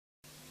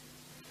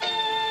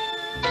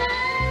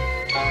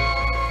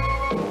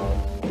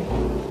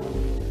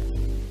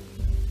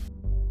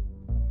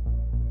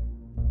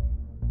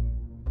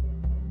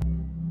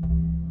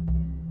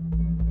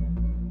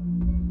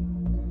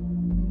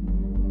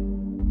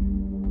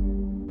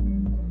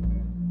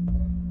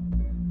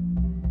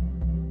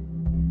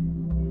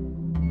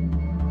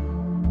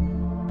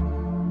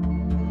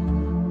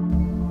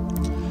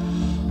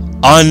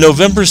On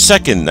November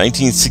 2nd,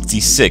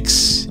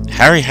 1966,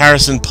 Harry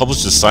Harrison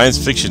published a science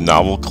fiction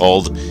novel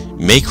called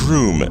Make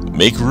Room,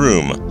 Make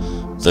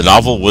Room. The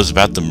novel was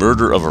about the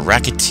murder of a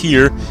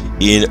racketeer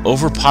in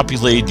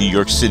overpopulated New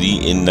York City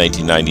in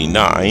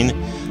 1999,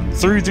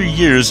 33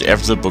 years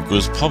after the book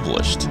was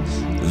published.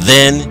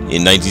 Then,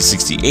 in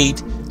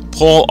 1968,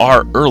 Paul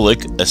R.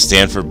 Ehrlich, a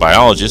Stanford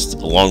biologist,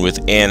 along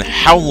with Anne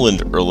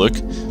Howland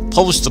Ehrlich,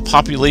 published The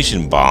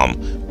Population Bomb,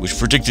 which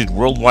predicted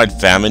worldwide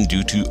famine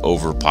due to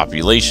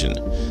overpopulation.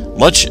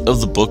 Much of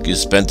the book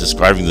is spent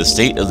describing the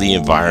state of the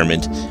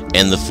environment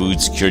and the food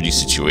security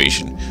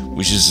situation,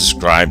 which is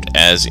described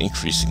as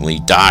increasingly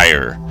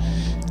dire.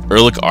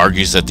 Ehrlich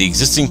argues that the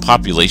existing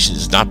population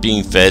is not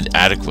being fed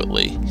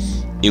adequately.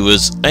 It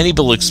was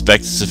unable to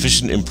expect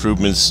sufficient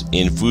improvements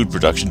in food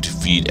production to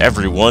feed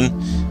everyone.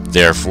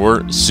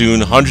 Therefore,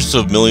 soon hundreds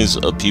of millions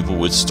of people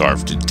would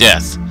starve to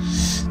death.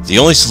 The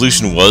only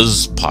solution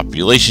was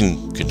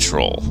population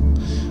control.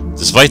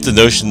 Despite the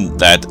notion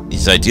that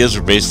his ideas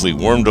were basically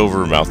warmed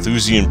over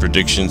Malthusian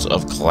predictions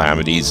of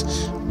calamities,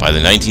 by the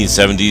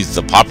 1970s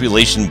the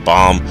population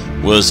bomb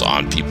was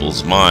on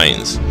people's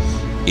minds.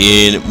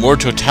 In more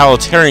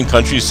totalitarian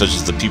countries such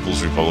as the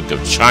People's Republic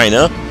of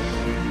China,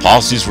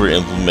 policies were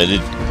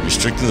implemented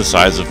restricting the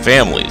size of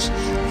families.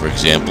 For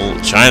example,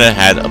 China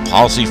had a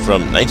policy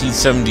from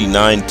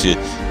 1979 to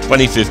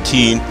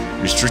 2015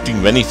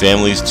 restricting many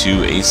families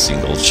to a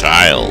single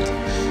child.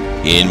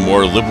 In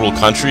more liberal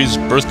countries,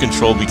 birth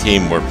control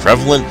became more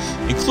prevalent,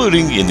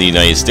 including in the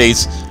United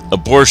States,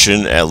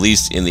 abortion, at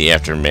least in the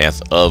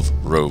aftermath of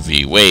Roe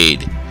v.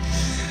 Wade.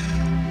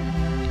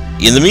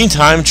 In the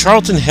meantime,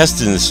 Charlton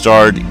Heston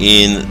starred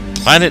in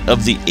Planet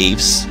of the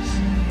Apes,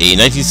 a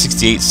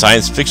 1968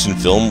 science fiction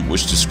film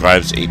which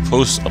describes a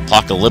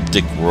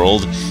post-apocalyptic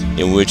world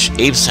in which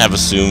apes have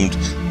assumed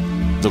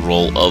the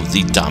role of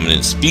the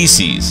dominant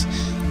species.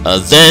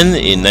 Then,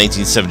 in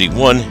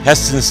 1971,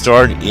 Heston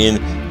starred in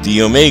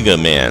The Omega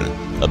Man,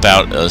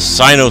 about a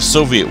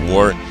Sino-Soviet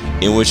war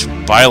in which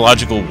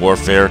biological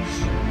warfare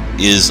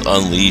is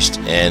unleashed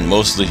and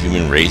most of the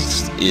human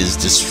race is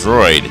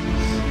destroyed.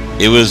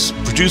 It was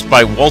produced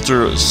by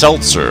Walter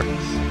Seltzer,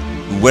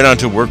 who went on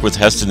to work with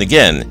Heston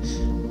again,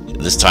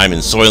 this time in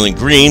Soylent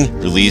Green,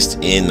 released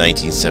in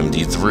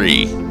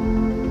 1973.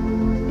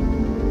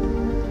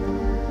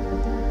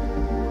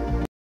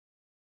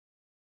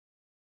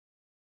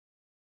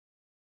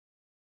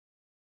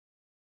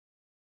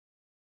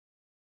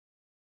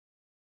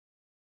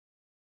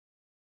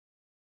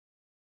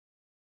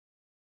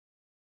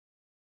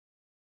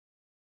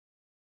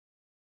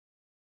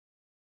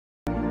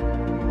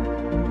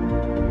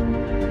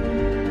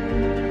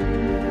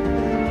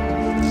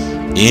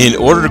 In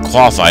order to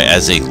qualify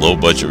as a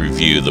low-budget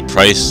review, the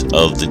price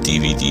of the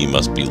DVD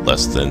must be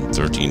less than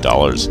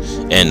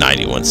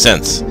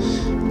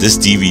 $13.91. This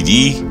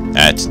DVD,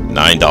 at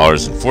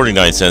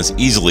 $9.49,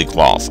 easily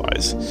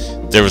qualifies.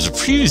 There was a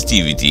previous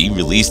DVD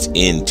released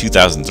in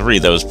 2003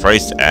 that was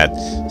priced at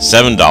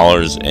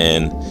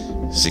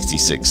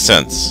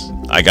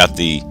 $7.66. I got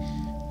the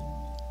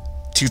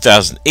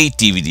 2008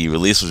 DVD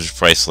release, which was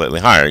priced slightly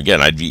higher. Again,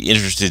 I'd be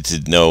interested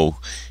to know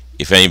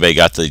if anybody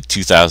got the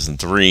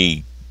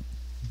 2003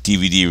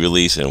 DVD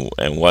release and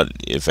what,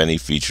 if any,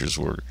 features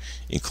were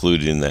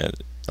included in that.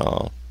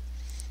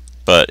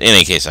 But in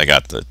any case, I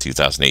got the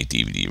 2008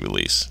 DVD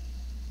release.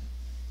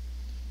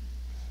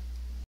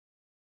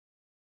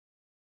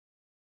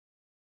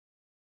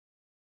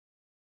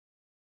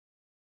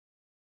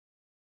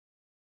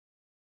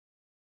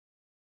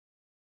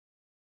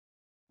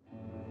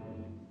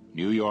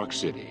 New York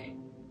City,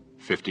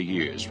 50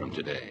 years from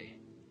today.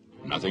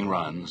 Nothing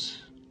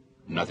runs,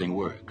 nothing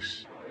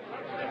works.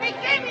 They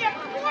gave me a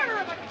quarter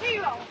of a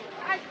kilo.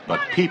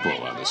 But people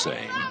are the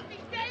same,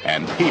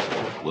 and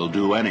people will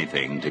do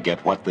anything to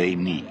get what they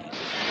need.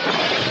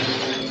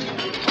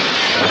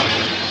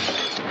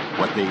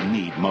 What they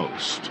need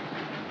most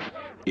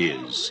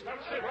is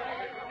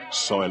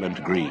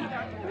Soylent Green.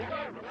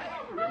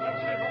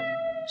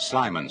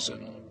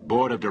 Simonson,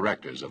 board of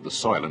directors of the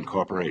Soylent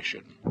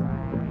Corporation,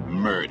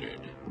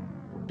 murdered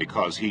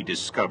because he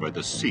discovered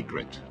the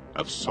secret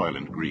of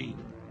Soylent Green.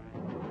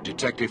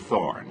 Detective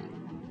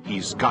Thorne,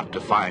 he's got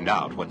to find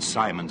out what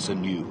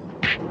Simonson knew.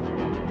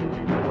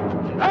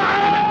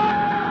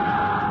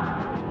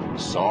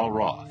 Saul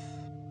Roth,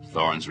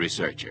 Thorne's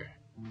researcher.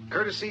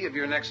 Courtesy of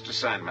your next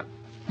assignment,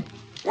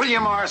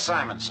 William R.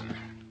 Simonson,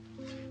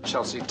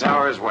 Chelsea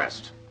Towers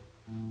West.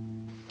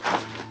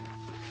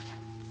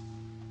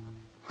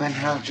 When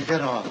how'd you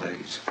get all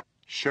these?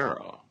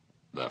 Cheryl,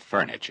 the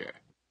furniture.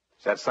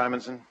 Is that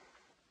Simonson?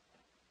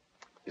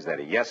 Is that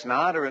a yes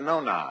nod or a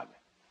no nod?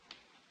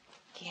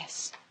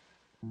 Yes.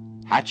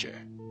 Hatcher,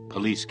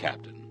 police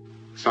captain.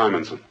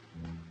 Simonson.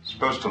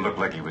 Supposed to look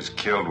like he was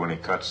killed when he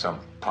caught some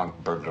punk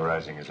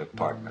burglarizing his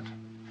apartment.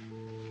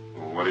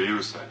 What do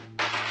you say?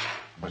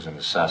 It was an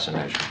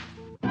assassination.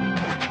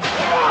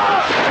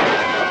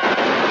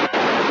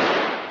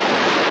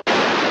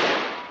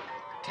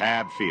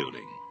 Tab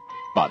Fielding,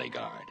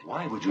 bodyguard.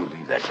 Why would you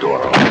leave that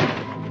door open?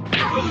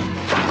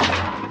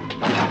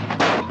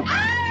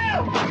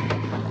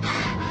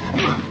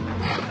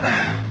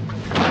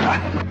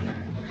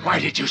 Why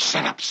did you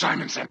set up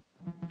Simonson?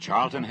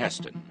 Charlton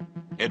Heston,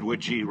 Edward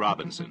G.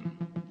 Robinson,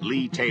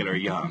 Lee Taylor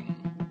Young,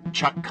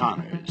 Chuck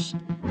Connors.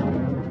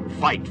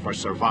 Fight for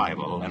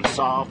survival and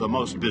solve the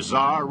most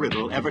bizarre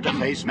riddle ever to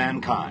face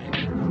mankind.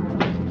 This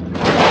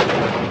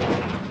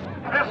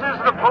is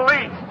the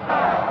police.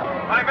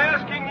 I'm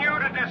asking you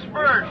to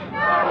disperse.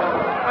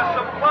 The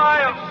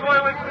supply of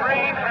Soylent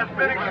Green has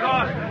been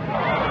exhausted.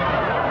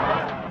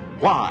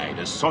 Why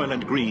does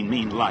Soylent Green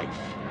mean life?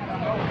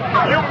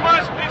 You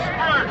must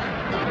disperse.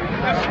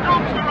 The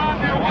scoops are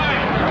on their way.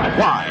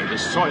 Why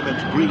does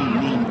Soylent Green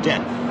mean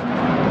death?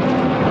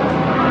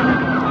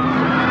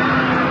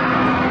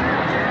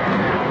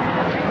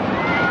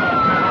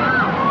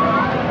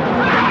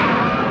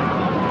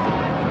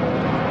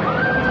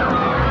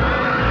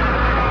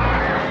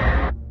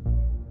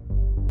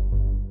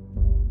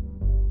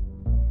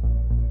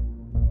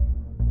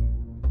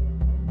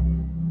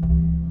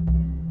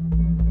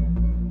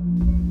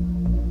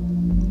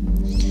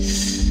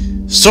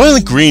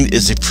 Soylent Green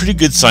is a pretty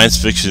good science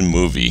fiction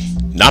movie,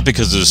 not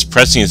because of its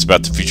prescience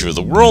about the future of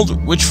the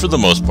world, which for the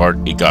most part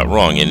it got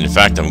wrong. And in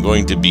fact, I'm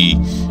going to be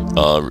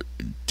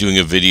doing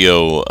a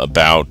video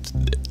about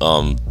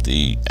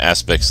the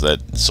aspects that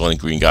Soylent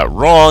Green got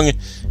wrong,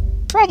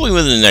 probably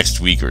within the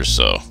next week or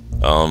so.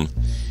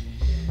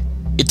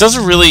 It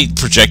doesn't really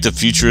project a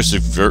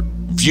futuristic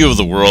view of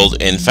the world,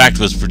 and in fact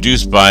was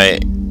produced by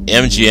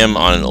MGM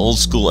on an old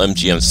school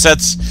MGM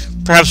sets,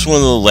 perhaps one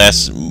of the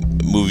last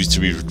movies to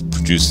be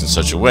produced in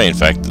such a way. In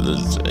fact, in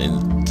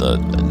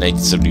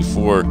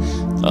 1974,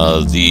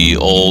 the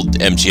old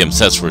MGM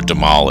sets were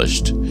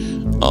demolished.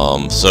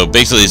 So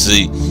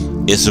basically,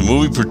 it's a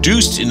movie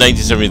produced in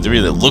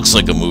 1973 that looks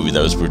like a movie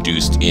that was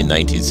produced in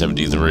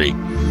 1973.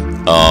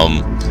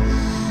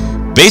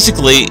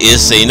 Basically,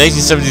 it's a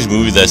 1970s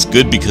movie that's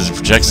good because it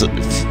projects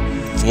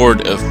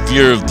forward a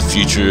fear of the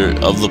future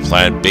of the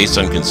planet based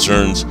on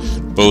concerns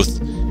both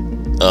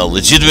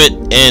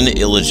legitimate and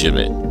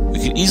illegitimate. We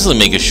could easily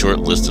make a short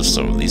list of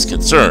some of these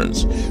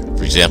concerns.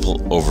 For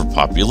example,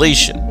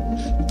 overpopulation,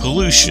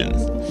 pollution,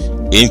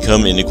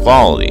 income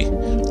inequality,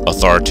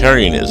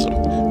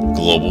 authoritarianism,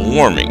 global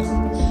warming.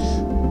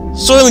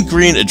 Soylent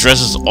Green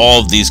addresses all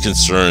of these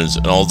concerns,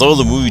 and although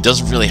the movie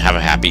doesn't really have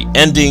a happy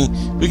ending,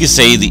 we could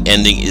say the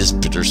ending is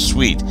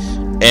bittersweet,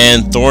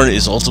 and Thorne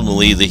is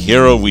ultimately the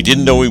hero we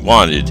didn't know we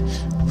wanted,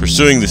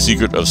 pursuing the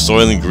secret of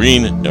Soylent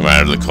Green no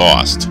matter the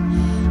cost.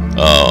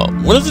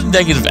 One of the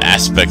negative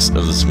aspects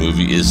of this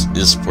movie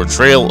is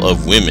portrayal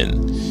of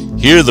women.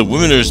 Here, the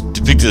women are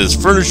depicted as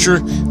furniture,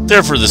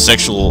 there for the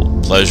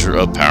sexual pleasure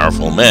of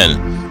powerful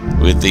men,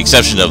 with the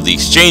exception of the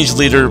exchange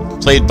leader,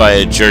 played by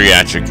a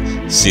geriatric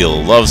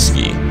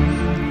Sielovsky.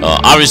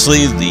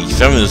 Obviously, the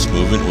feminist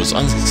movement was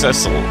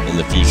unsuccessful in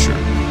the future.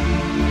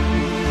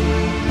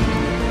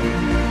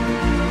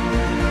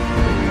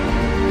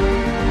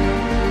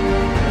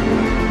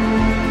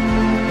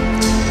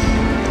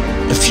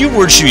 A few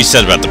words should be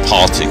said about the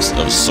politics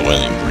of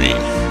Soylent Green.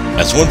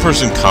 As one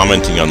person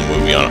commenting on the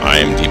movie on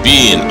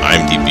IMDb, and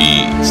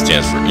IMDb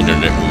stands for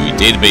Internet Movie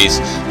Database,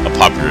 a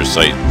popular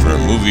site for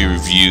movie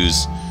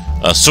reviews,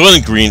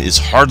 Soylent Green is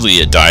hardly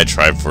a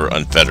diatribe for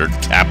unfettered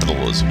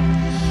capitalism.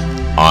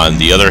 On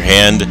the other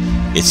hand,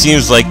 it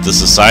seems like the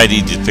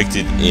society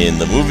depicted in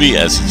the movie,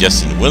 as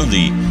suggested in one of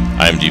the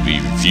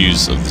IMDb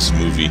reviews of this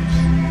movie,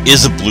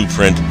 is a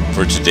blueprint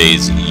for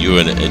today's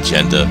UN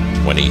Agenda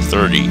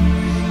 2030.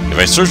 If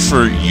I search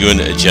for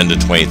UN Agenda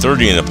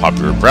 2030 in a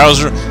popular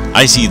browser,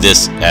 I see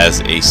this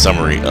as a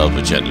summary of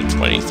Agenda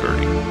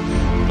 2030.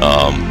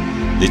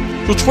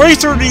 The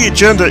 2030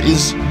 Agenda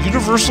is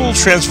universal,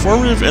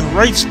 transformative, and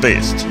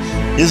rights-based.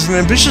 It is an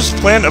ambitious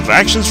plan of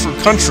actions for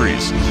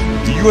countries,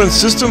 the UN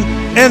system,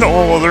 and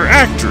all other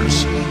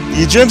actors.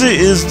 The agenda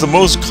is the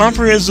most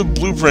comprehensive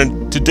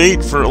blueprint to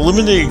date for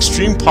eliminating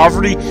extreme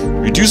poverty,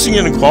 reducing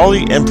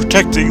inequality, and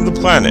protecting the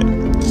planet.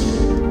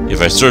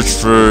 If I search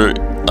for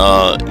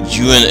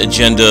UN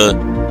Agenda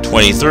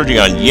 2030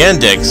 on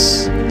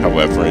Yandex,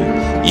 however,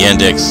 and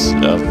Yandex,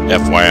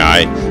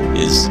 FYI,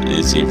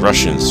 is a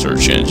Russian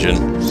search engine,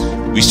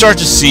 we start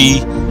to see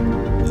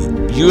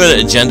UN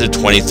Agenda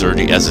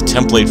 2030 as a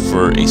template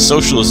for a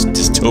socialist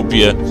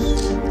dystopia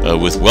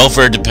with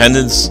welfare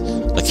dependence,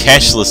 a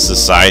cashless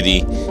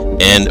society,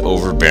 and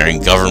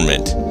overbearing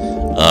government.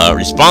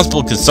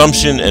 Responsible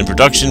consumption and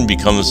production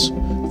becomes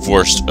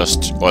forced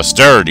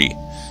austerity.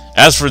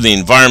 As for the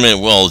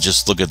environment, well,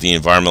 just look at the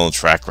environmental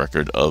track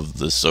record of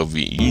the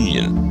Soviet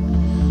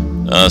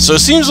Union. So it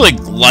seems like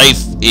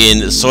life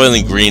in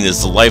Soylent Green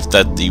is the life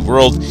that the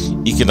World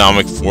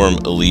Economic Forum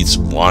elites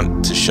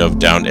want to shove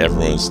down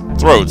everyone's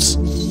throats.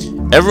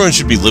 Everyone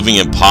should be living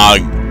in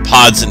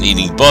pods and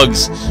eating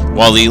bugs,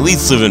 while the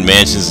elites live in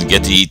mansions and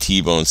get to eat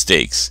T-bone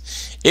steaks.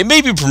 It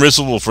may be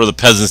permissible for the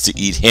peasants to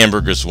eat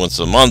hamburgers once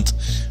a month,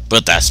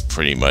 but that's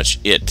pretty much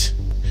it.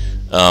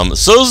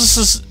 So is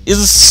a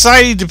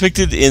society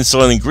depicted in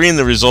Soylent Green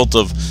the result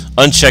of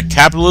unchecked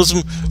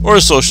capitalism or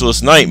a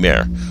socialist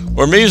nightmare?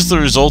 Or maybe it's the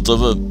result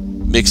of a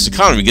mixed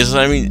economy? Because,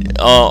 I mean,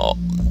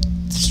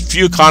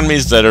 few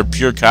economies that are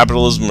pure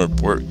capitalism or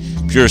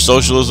pure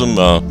socialism.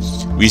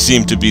 We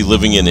seem to be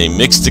living in a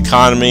mixed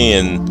economy,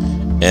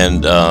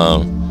 and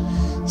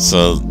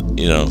so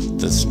you know,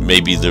 that's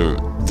maybe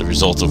the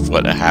result of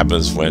what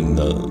happens when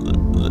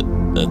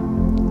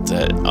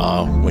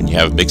when you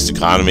have a mixed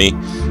economy.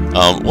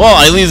 Well,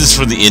 I leave this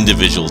for the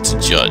individual to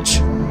judge.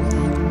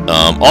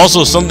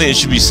 Also, something that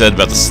should be said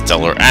about the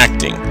stellar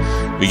acting.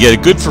 We get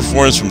a good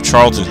performance from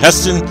Charlton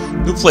Heston,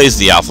 who plays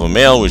the alpha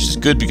male, which is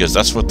good because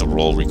that's what the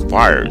role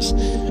requires.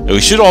 And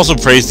we should also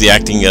praise the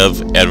acting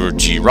of Edward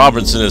G.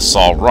 Robinson as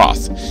Saul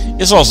Roth.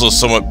 It's also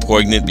somewhat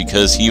poignant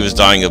because he was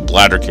dying of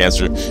bladder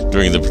cancer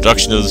during the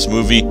production of this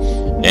movie,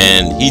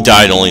 and he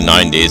died only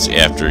 9 days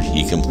after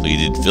he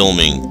completed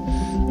filming.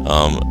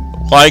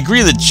 While I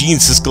agree that Gene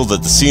Siskel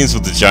that the scenes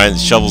with the giant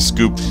shovel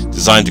scoop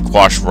designed to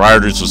quash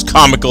rioters was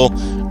comical,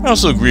 I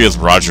also agree with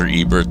Roger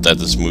Ebert that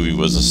this movie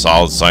was a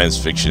solid science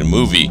fiction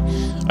movie.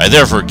 I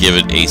therefore give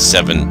it a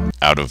 7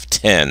 out of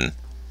 10.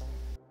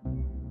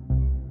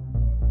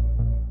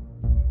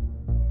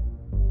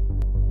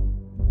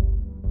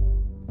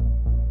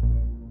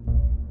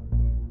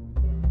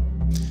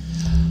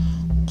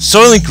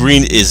 Soylent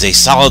Green is a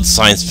solid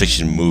science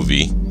fiction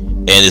movie,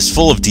 and is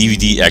full of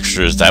DVD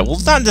extras that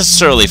will not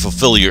necessarily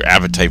fulfill your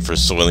appetite for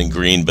Soylent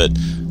Green, but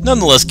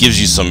nonetheless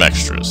gives you some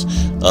extras.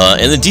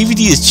 And the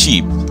DVD is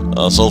cheap,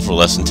 sold for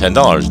less than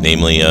 $10,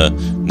 namely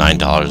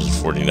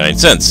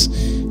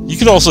 $9.49. You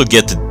can also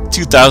get the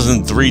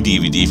 2003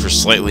 DVD for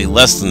slightly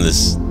less than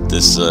this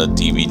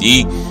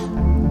DVD.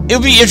 It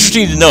would be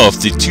interesting to know if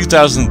the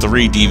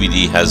 2003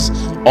 DVD has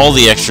all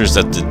the extras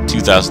that the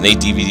 2008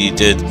 DVD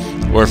did,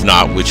 or if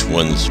not, which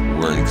ones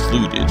were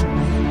included.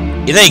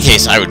 In any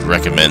case, I would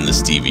recommend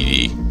this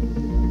DVD.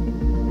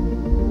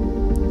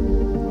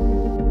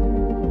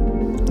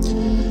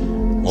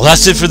 Well,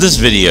 that's it for this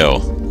video.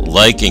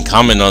 Like and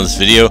comment on this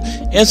video,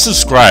 and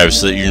subscribe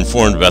so that you're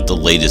informed about the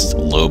latest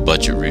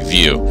low-budget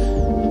review.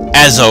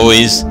 As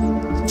always,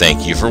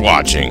 thank you for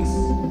watching.